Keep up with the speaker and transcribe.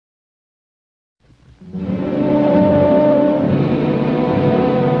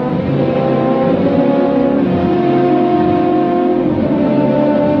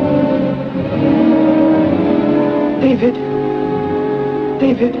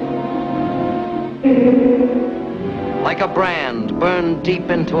David. Like a brand burned deep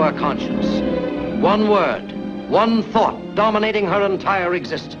into her conscience. One word, one thought dominating her entire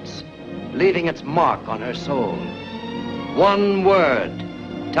existence, leaving its mark on her soul. One word,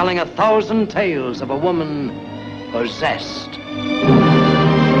 telling 1,000 tales of a woman possessed.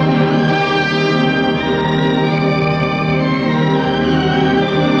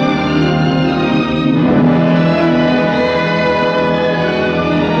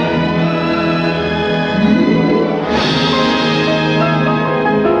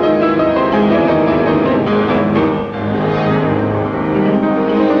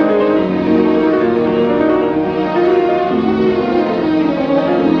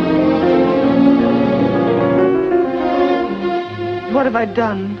 What have I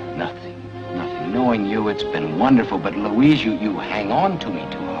done? Nothing. Nothing. Knowing you, it's been wonderful. But, Louise, you hang on to me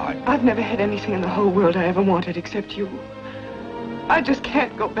too hard. I've never had anything in the whole world I ever wanted except you. I just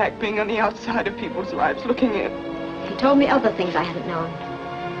can't go back being on the outside of people's lives looking in. He told me other things I hadn't known.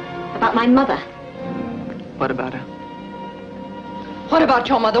 About my mother. What about her? What about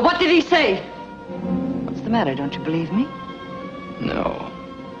your mother? What did he say? What's the matter? Don't you believe me? No.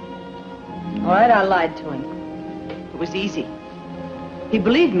 All right, I lied to him. It was easy. He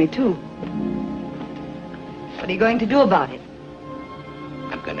believed me, too. What are you going to do about it?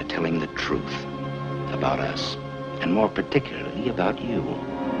 I'm going to tell him the truth about us, and more particularly about you.